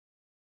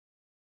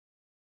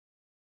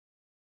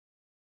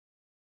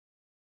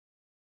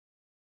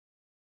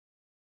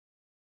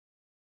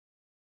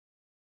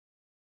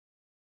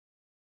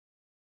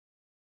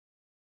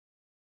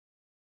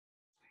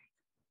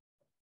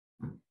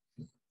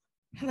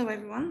Hello,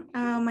 everyone.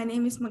 My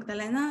name is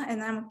Magdalena,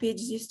 and I'm a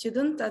PhD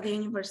student at the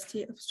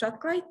University of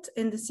Strathclyde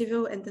in the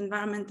Civil and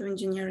Environmental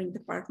Engineering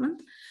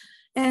department.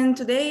 And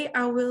today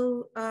I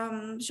will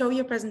show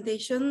you a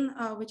presentation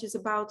which is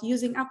about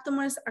using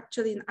aptamers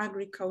actually in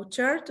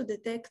agriculture to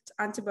detect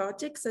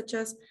antibiotics such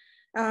as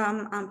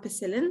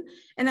ampicillin.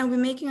 And I'll be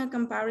making a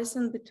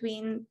comparison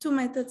between two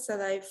methods that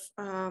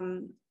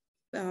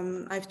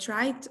I've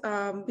tried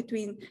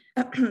between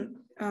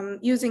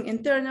using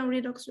internal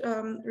redox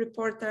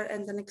reporter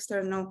and an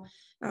external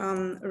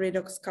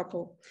redox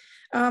couple.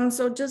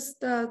 So just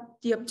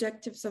the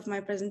objectives of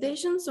my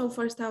presentation. So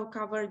first I'll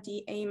cover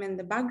the aim and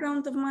the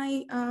background of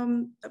my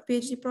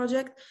PhD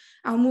project.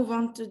 I'll move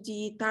on to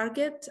the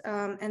target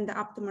and the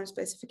aptamer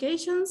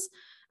specifications.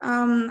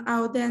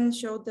 I'll then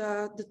show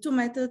the two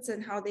methods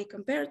and how they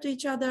compare to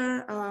each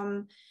other.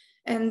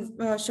 And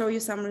show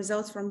you some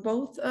results from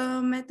both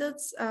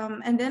methods.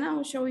 And then I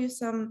will show you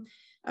some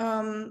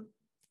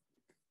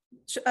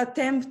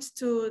attempt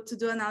to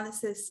do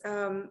analysis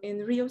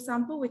in real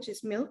sample, which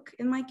is milk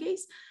in my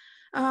case.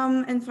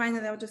 And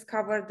finally, I'll just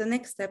cover the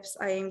next steps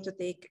I aim to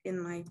take in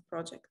my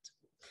project.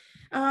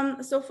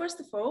 So first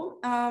of all,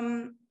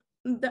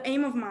 the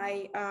aim of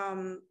my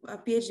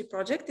PhD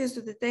project is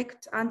to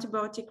detect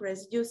antibiotic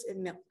residues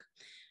in milk.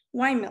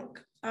 Why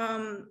milk?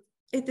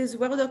 It is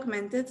well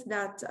documented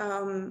that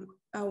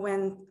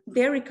when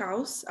dairy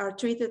cows are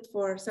treated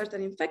for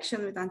certain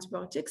infection with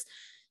antibiotics,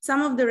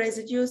 some of the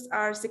residues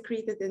are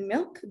secreted in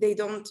milk. They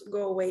don't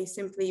go away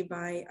simply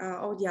by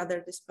all the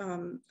other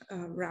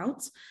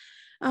routes.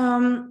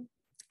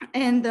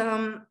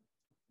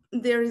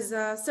 There is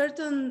a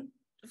certain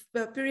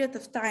period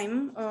of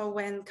time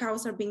when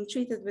cows are being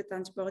treated with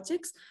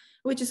antibiotics,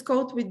 which is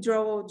called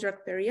withdrawal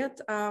drug period,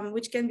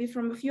 which can be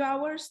from a few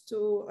hours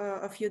to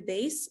a few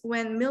days,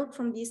 when milk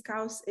from these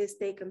cows is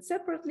taken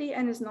separately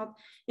and is not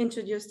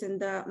introduced in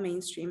the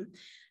mainstream.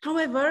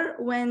 However,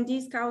 when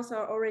these cows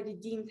are already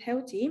deemed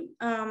healthy,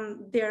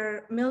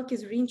 their milk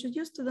is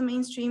reintroduced to the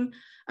mainstream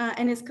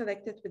and is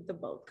collected with the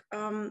bulk.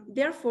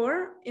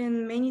 Therefore,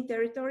 in many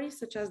territories,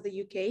 such as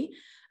the UK,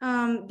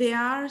 there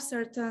are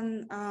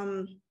certain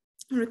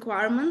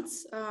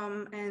requirements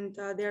and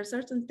there are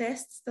certain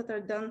tests that are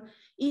done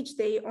each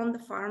day on the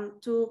farm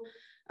to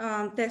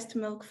test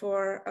milk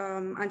for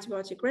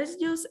antibiotic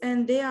residues,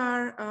 and they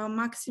are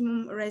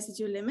maximum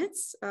residue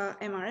limits,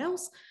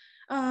 MRLs,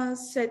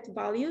 set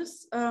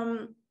values,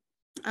 and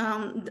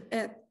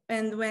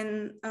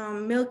when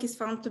milk is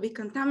found to be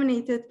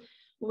contaminated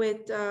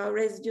with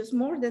residues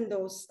more than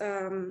those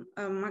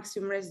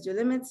maximum residue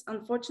limits,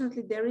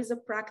 unfortunately there is a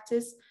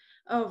practice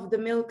of the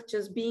milk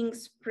just being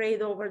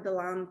sprayed over the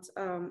land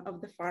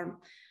of the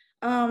farm,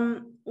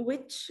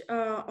 which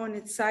on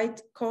its side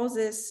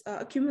causes,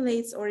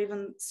 accumulates or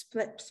even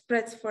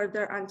spreads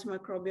further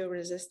antimicrobial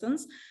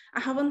resistance. I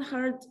haven't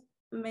heard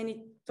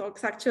many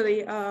talks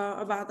actually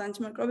about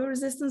antimicrobial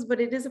resistance, but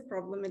it is a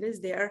problem, it is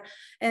there.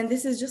 And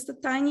this is just a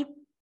tiny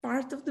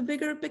part of the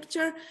bigger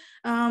picture,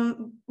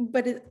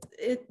 but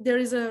there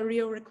is a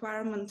real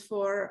requirement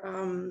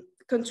for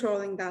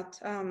controlling that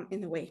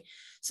in a way.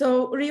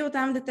 So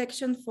real-time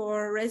detection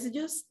for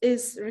residues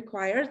is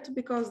required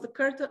because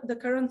the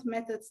current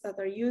methods that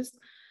are used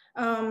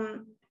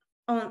on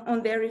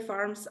dairy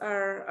farms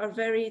are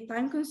very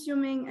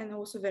time-consuming and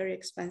also very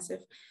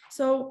expensive.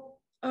 So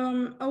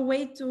a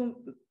way to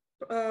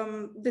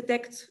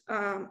detect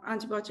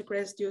antibiotic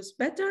residues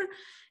better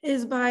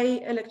is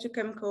by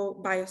electrochemical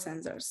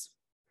biosensors.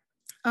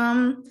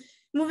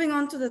 Moving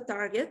on to the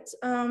target,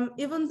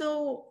 even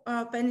though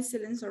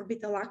penicillins or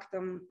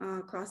beta-lactam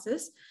class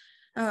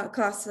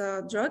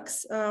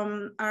drugs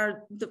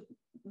are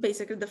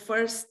basically the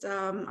first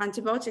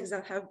antibiotics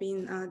that have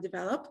been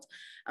developed,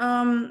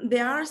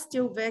 they are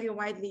still very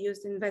widely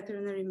used in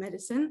veterinary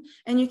medicine.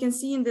 And you can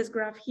see in this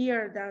graph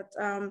here that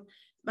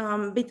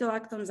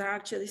beta-lactams are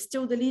actually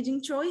still the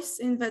leading choice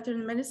in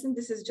veterinary medicine.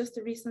 This is just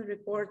a recent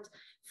report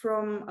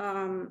from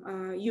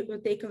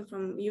taken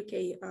from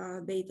UK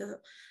data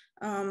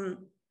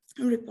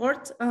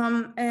report,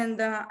 and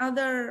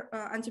other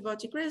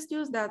antibiotic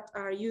residues that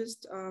are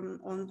used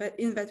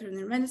in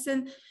veterinary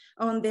medicine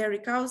on dairy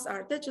cows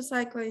are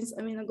tetracyclines,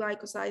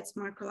 aminoglycosides,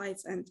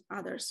 macrolides, and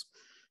others.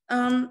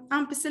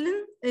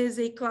 Ampicillin is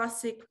a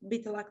classic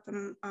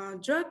beta-lactam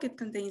drug. It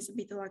contains a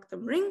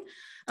beta-lactam ring.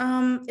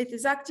 It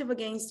is active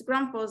against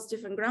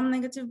gram-positive and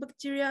gram-negative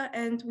bacteria,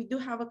 and we do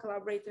have a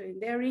collaborator in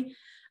dairy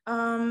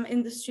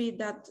industry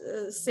that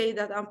say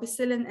that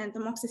ampicillin and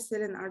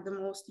amoxicillin are the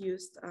most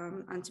used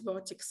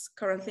antibiotics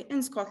currently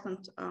in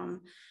Scotland,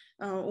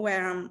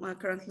 where I'm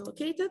currently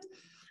located.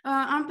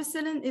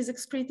 Ampicillin is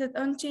excreted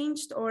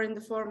unchanged or in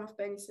the form of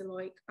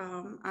penicilloic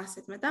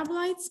acid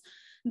metabolites.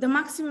 The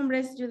maximum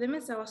residue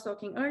limits I was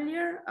talking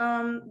earlier,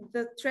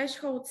 the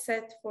threshold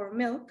set for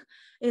milk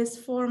is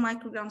 4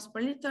 micrograms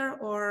per liter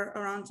or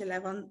around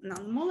 11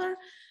 nanomolar.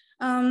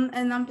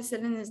 And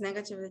ampicillin is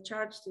negatively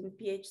charged in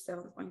pH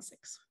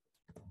 7.6.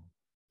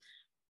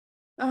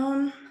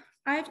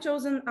 I've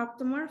chosen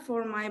aptamer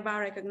for my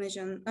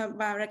biorecognition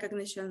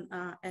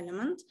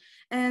element.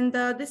 And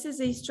this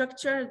is a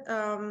structure,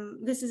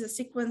 this is a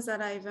sequence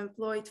that I've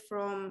employed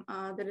from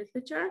the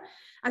literature.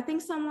 I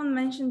think someone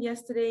mentioned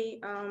yesterday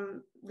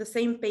the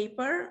same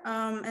paper,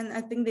 and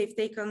I think they've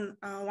taken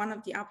one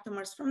of the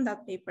aptamers from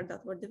that paper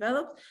that were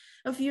developed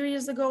a few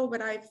years ago,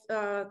 but I've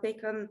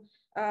taken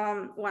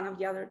one of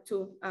the other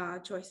two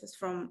choices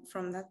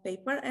from that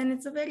paper. And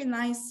it's a very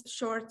nice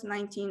short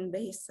 19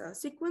 base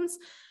sequence.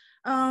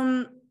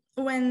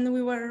 When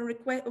we were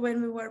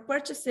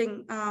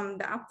purchasing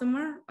the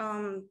aptamer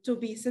to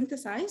be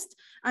synthesized,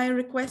 I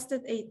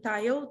requested a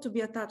TIO to be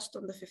attached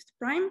on the 5th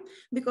prime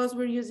because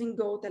we're using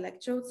goat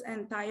electrodes,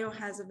 and TIO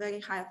has a very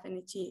high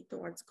affinity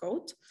towards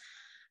goat.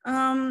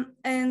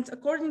 And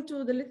according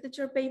to the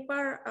literature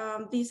paper,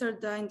 these are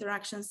the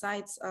interaction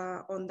sites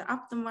on the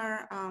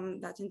aptamer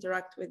that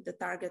interact with the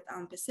target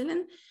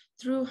ampicillin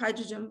through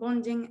hydrogen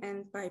bonding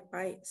and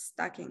pi-pi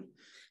stacking.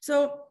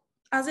 So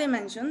as I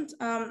mentioned,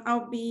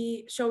 I'll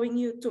be showing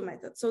you two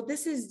methods. So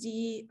this is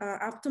the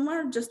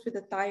aptamer just with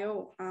a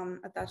TIO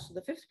attached to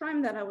the 5th prime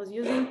that I was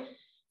using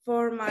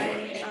for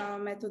my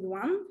method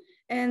 1.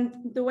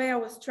 And the way I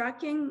was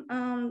tracking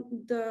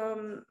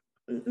the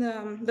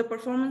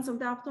performance of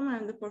the aptamer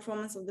and the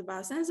performance of the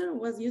biosensor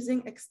was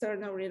using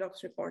external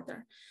redox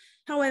reporter.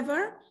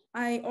 However,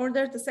 I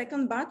ordered the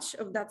second batch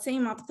of that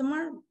same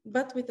aptamer,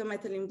 but with a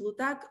methylene blue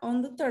tag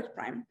on the 3rd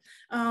prime.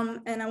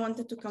 And I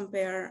wanted to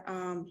compare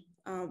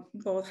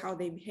both how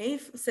they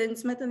behave,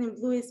 since methylene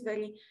blue is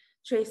very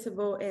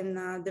traceable in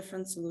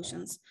different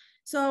solutions.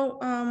 So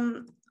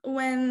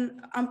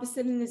when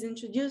ampicillin is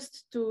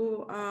introduced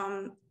to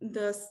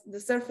the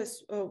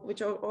surface,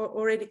 which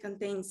already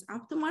contains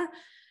aptamer,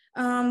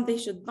 they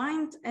should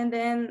bind, and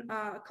then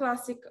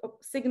classic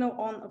signal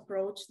on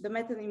approach, the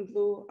methylene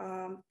blue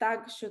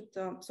tag should,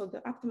 so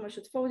the aptamer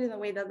should fold in a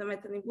way that the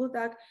methylene blue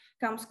tag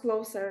comes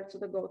closer to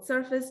the goat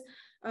surface,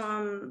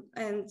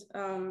 and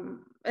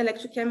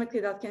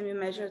electrochemically that can be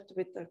measured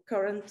with the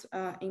current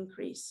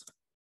increase.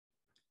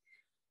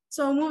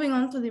 So moving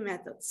on to the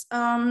methods.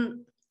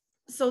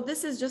 So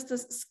this is just a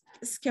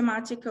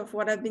schematic of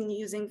what I've been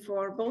using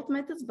for both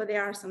methods, but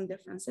there are some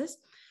differences.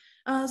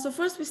 So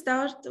first we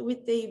start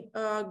with the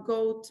bare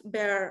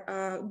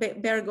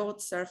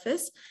goat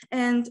surface.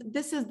 And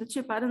this is the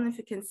chip. I don't know if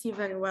you can see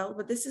very well,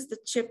 but this is the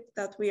chip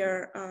that we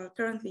are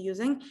currently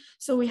using.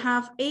 So we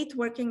have 8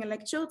 working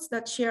electrodes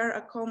that share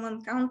a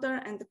common counter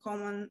and a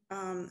common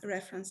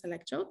reference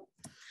electrode.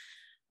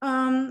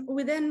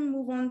 We then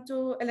move on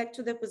to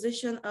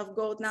electrodeposition of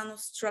gold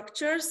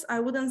nanostructures.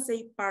 I wouldn't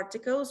say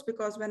particles,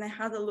 because when I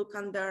had a look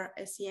under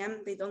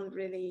SEM, they don't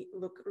really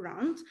look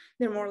round.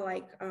 They're more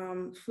like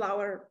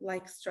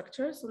flower-like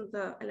structures on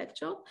the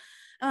electrode.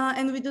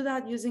 And we do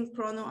that using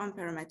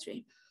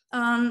chronoamperometry.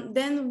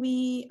 Then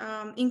we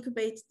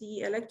incubate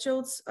the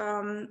electrodes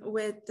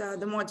with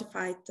the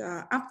modified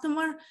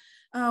aptamer,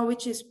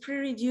 which is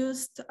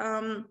pre-reduced.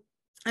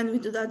 And we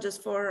do that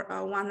just for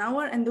 1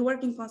 hour, and the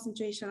working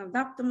concentration of the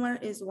aptamer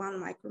is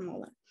 1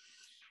 micromolar.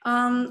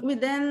 We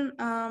then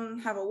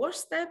have a wash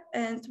step,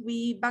 and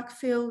we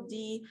backfill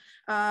the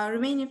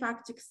remaining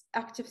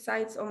active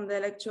sites on the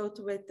electrode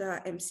with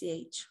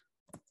MCH.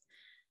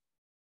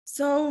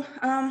 So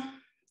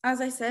as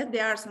I said,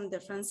 there are some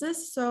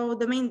differences. So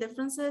the main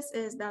differences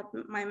is that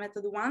my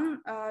method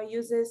 1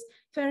 uses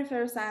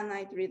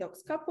ferricyanide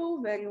redox couple,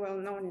 very well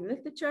known in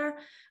literature,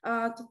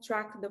 to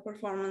track the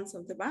performance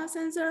of the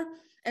biosensor.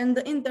 And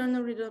the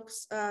internal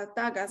redox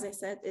tag, as I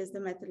said, is the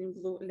methylene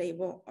blue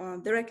label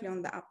directly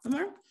on the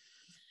aptamer.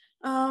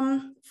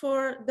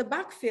 For the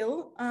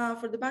backfill,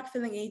 for the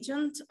backfilling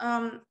agent,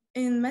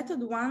 in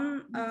method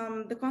 1,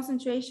 the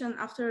concentration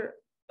after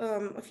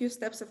a few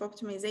steps of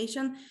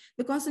optimization,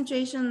 the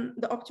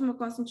optimal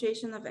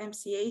concentration of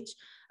MCH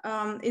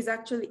is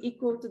actually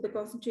equal to the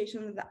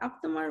concentration of the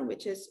aptamer,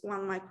 which is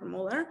 1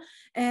 micromolar.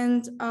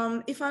 And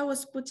if I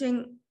was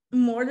putting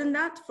more than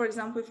that, for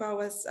example, if I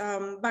was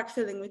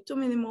backfilling with 2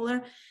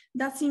 millimolar,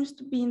 that seems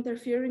to be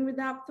interfering with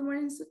the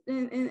aptamer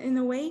in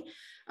a way.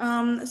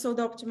 So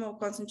the optimal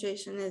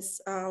concentration is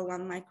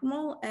 1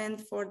 micromole,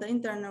 and for the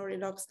internal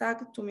redox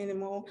tag, 2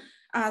 millimole,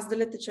 as the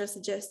literature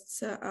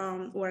suggests,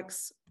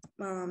 works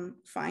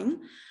fine.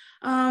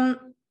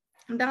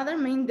 The other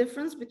main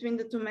difference between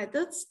the two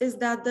methods is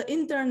that the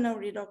internal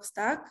redox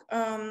tag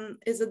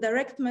is a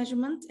direct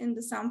measurement in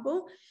the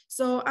sample.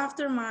 So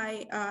after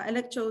my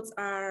electrodes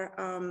are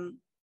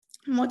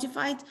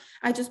modified,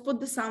 I just put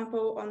the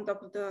sample on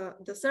top of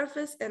the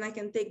surface, and I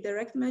can take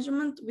direct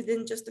measurement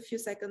within just a few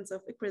seconds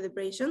of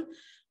equilibration.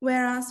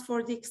 Whereas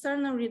for the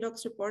external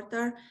redox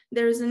reporter,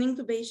 there is an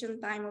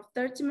incubation time of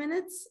 30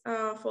 minutes,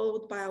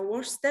 followed by a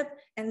wash step,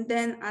 and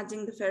then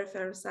adding the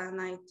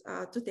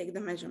ferricyanide to take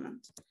the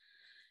measurement.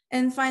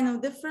 And final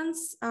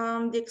difference,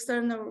 the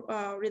external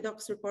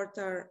redox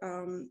reporter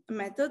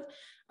method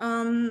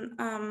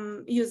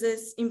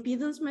uses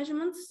impedance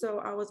measurements. So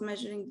I was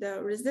measuring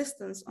the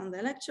resistance on the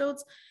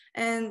electrodes,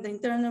 and the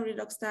internal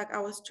redox tag, I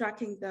was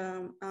tracking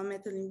the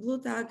methylene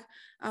blue tag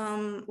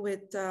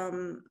with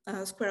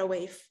square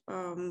wave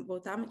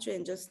voltammetry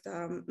and just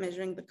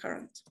measuring the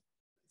current.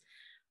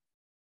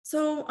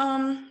 So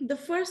the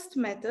first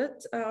method,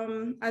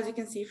 as you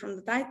can see from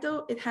the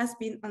title, it has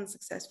been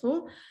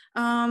unsuccessful.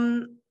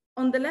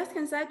 On the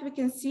left-hand side, we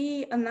can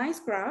see a nice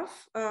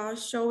graph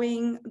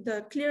showing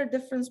the clear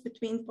difference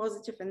between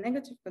positive and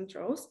negative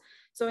controls.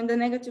 So in the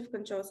negative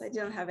controls, I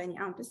didn't have any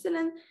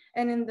ampicillin,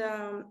 and in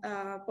the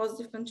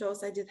positive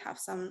controls, I did have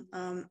some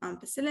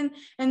ampicillin.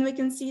 And we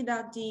can see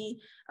that the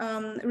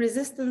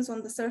resistance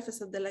on the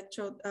surface of the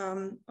electrode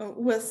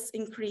was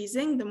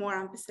increasing the more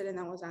ampicillin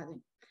I was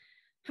adding.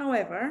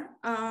 However,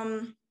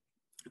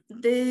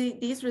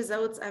 these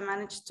results I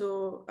managed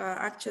to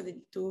actually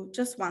do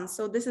just once.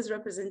 So this is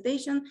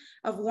representation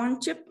of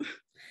one chip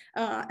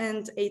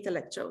and 8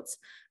 electrodes.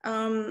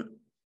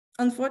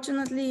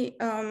 Unfortunately,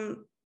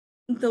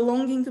 the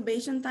long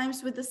incubation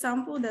times with the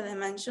sample that I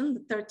mentioned,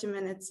 the 30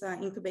 minutes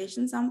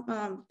incubation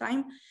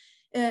time,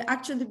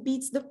 actually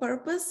beats the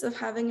purpose of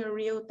having a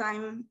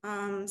real-time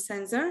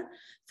sensor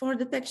for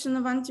detection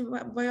of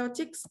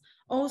antibiotics.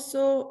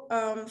 Also,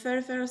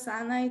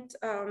 ferrocyanide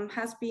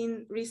has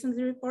been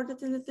recently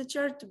reported in the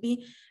literature to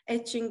be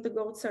etching the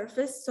gold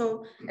surface.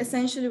 So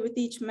essentially with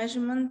each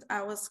measurement,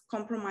 I was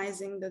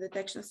compromising the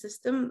detection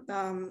system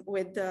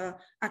with the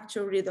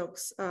actual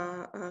redox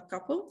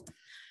couple.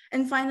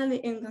 And finally,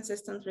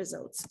 inconsistent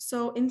results.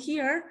 So in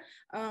here,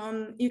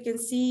 you can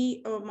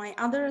see my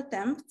other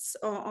attempts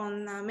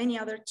on many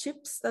other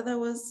chips that I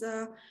was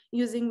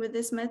using with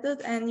this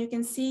method. And you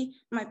can see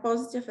my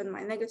positive and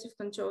my negative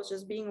controls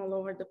just being all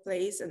over the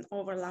place and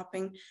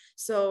overlapping.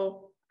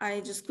 So I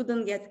just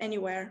couldn't get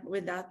anywhere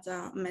with that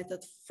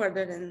method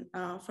further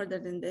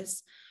than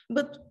this.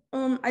 But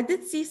I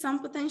did see some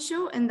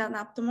potential in that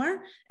aptamer,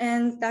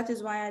 and that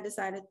is why I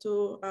decided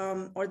to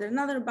order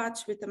another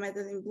batch with the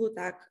methylene blue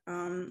tag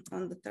on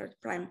the 3rd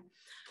prime.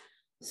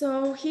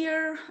 So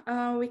here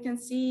we can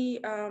see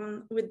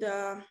with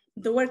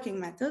the working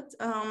method,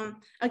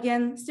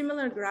 again,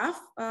 similar graph,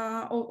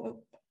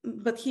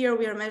 but here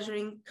we are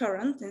measuring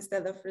current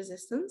instead of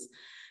resistance.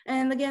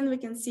 And again, we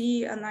can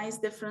see a nice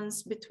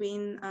difference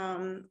between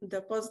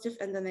the positive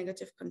and the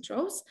negative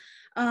controls.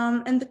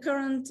 And the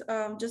current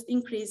just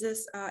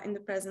increases in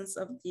the presence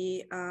of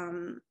the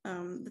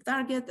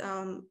target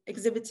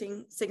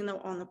exhibiting signal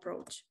on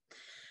approach.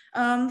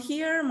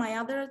 Here, my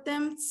other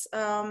attempts,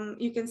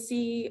 you can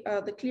see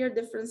the clear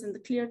difference and the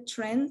clear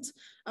trend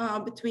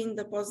between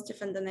the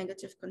positive and the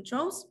negative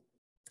controls.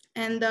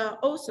 And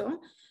also,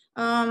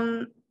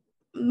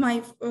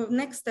 my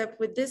next step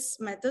with this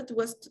method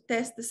was to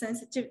test the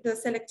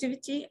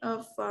selectivity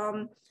of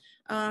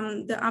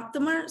the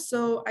aptamer.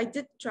 So I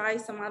did try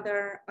some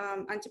other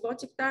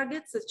antibiotic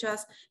targets, such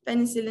as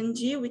penicillin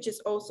G, which is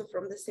also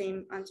from the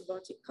same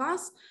antibiotic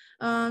class,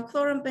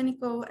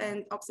 chloramphenicol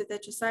and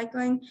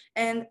oxytetracycline.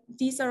 And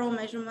these are all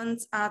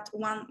measurements at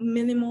 1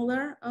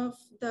 millimolar of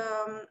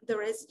the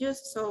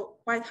residues, so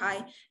quite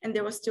high, and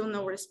there was still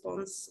no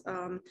response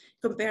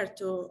compared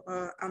to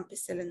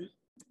ampicillin.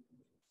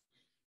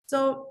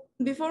 So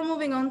before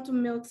moving on to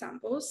milk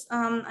samples,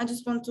 I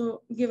just want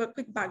to give a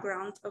quick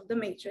background of the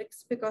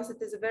matrix because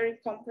it is a very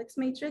complex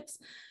matrix.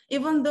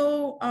 Even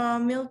though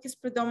milk is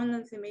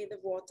predominantly made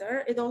of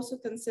water, it also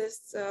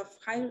consists of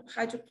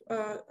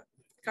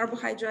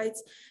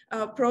carbohydrates,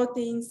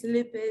 proteins,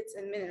 lipids,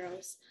 and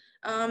minerals.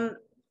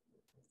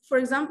 For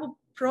example,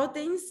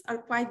 proteins are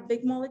quite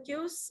big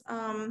molecules,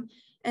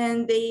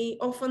 and they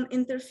often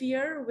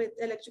interfere with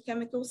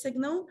electrochemical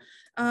signal.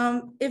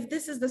 If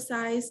this is the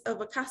size of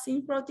a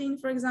casein protein,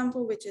 for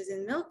example, which is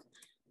in milk,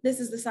 this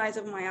is the size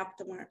of my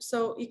aptamer.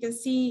 So you can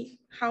see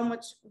how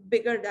much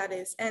bigger that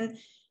is. And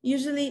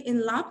usually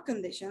in lab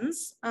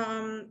conditions,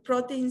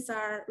 proteins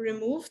are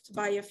removed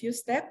by a few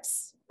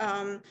steps,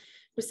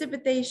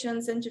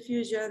 precipitation,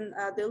 centrifugation,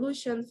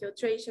 dilution,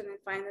 filtration, and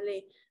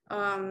finally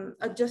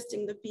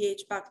adjusting the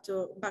pH back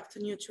to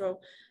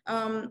neutral.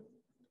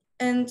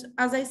 And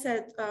as I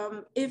said,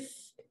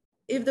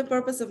 if the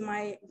purpose of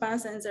my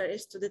biosensor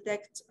is to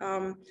detect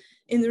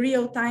in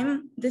real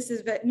time, this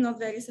is not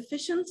very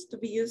sufficient to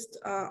be used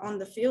on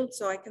the field.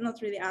 So I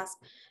cannot really ask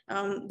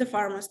the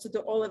farmers to do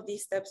all of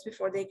these steps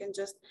before they can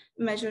just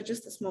measure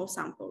just a small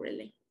sample,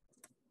 really.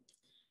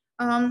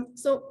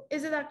 So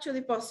is it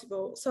actually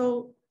possible?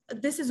 So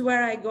this is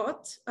where I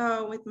got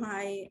with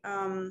my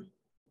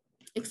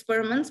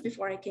experiments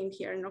before I came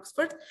here in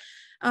Oxford.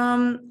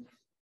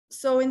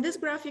 So in this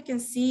graph, you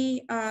can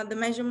see the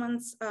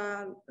measurements,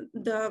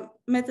 the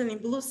methylene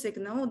blue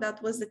signal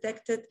that was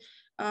detected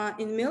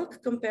in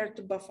milk compared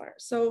to buffer.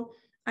 So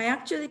I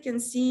actually can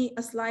see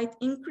a slight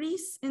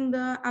increase in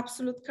the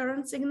absolute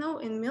current signal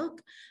in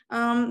milk.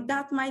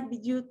 That might be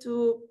due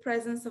to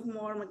presence of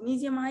more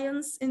magnesium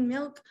ions in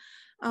milk,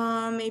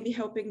 maybe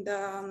helping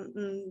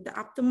the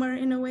aptamer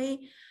in a way.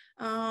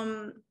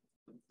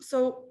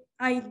 So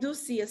I do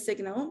see a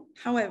signal.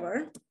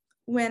 However,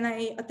 when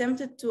I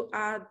attempted to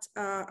add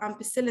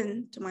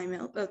ampicillin to my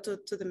milk,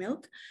 to the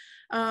milk,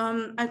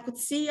 I could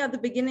see at the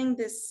beginning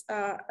this,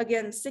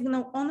 again,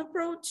 signal on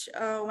approach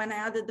when I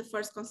added the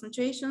first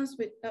concentrations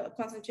with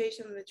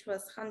concentration, which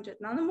was 100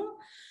 nanomole.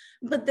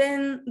 But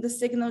then the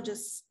signal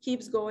just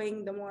keeps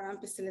going the more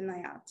ampicillin I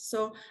add.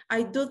 So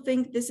I do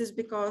think this is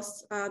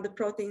because the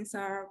proteins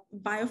are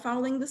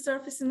biofouling the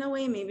surface in a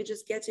way, maybe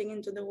just getting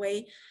into the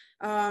way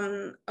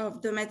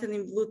of the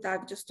methylene blue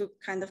tag just to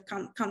kind of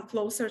come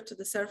closer to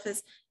the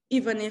surface,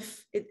 even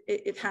if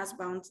it has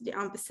bound the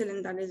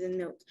ampicillin that is in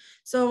milk.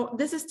 So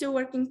this is still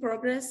work in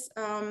progress.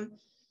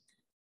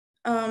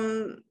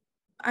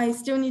 I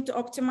still need to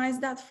optimize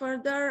that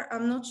further.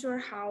 I'm not sure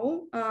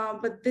how,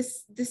 but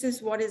this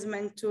is what is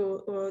meant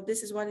to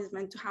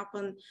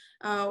happen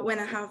when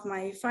I have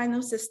my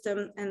final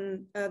system.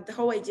 And the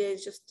whole idea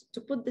is just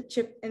to put the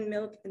chip in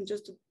milk and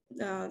just to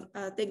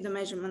take the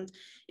measurement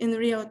in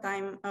real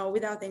time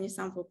without any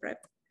sample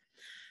prep.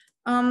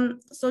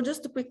 So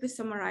just to quickly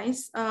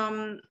summarize,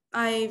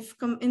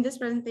 in this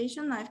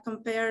presentation, I've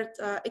compared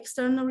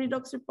external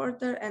redox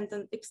reporter and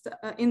an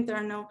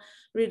internal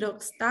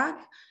redox tag.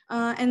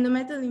 And the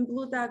methylene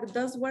blue tag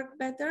does work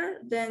better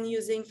than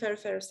using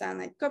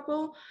ferrocyanide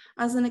couple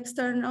as an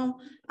external.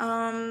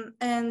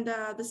 And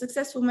the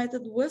successful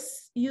method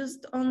was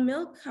used on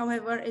milk.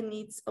 However, it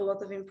needs a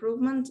lot of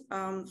improvement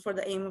for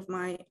the aim of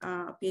my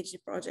PhD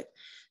project.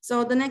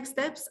 So the next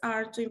steps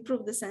are to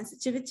improve the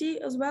sensitivity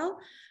as well.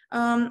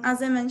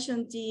 As I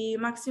mentioned, the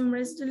maximum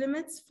residue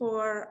limits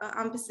for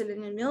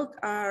ampicillin in milk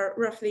are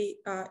roughly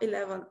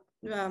 11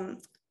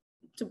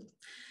 to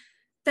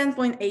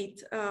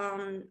 10.8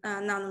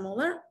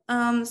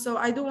 nanomolar. So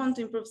I do want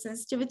to improve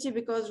sensitivity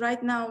because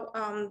right now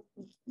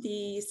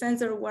the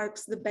sensor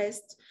works the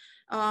best.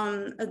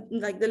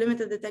 Like the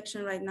limit of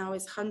detection right now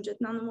is 100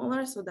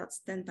 nanomolar, so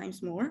that's 10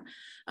 times more.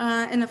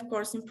 And of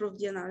course, improve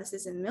the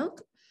analysis in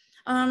milk.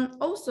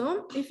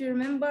 Also, if you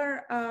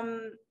remember,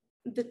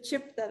 the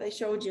chip that I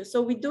showed you.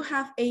 So we do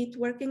have 8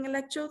 working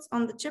electrodes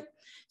on the chip.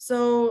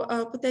 So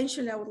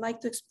potentially I would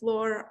like to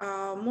explore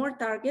more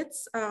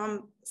targets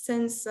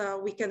since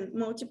we can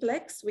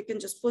multiplex, we can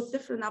just put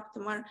different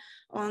aptamer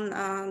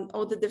on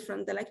all the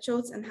different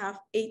electrodes and have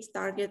 8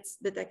 targets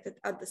detected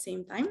at the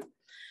same time.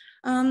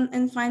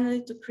 And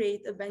finally, to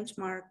create a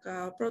benchmark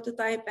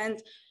prototype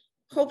and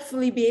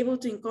hopefully be able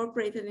to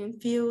incorporate it in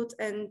field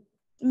and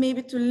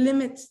maybe to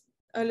limit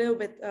a little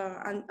bit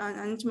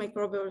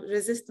antimicrobial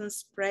resistance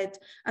spread,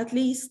 at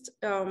least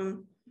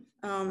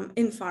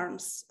in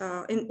farms,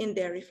 in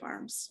dairy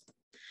farms.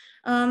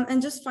 And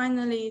just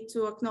finally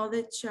to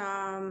acknowledge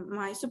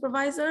my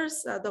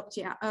supervisors,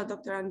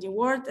 Dr. Andy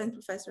Ward and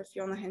Professor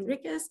Fiona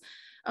Henriquez.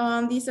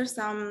 These are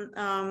some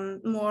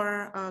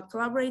more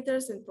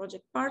collaborators and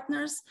project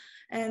partners.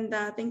 And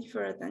thank you for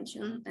your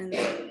attention. And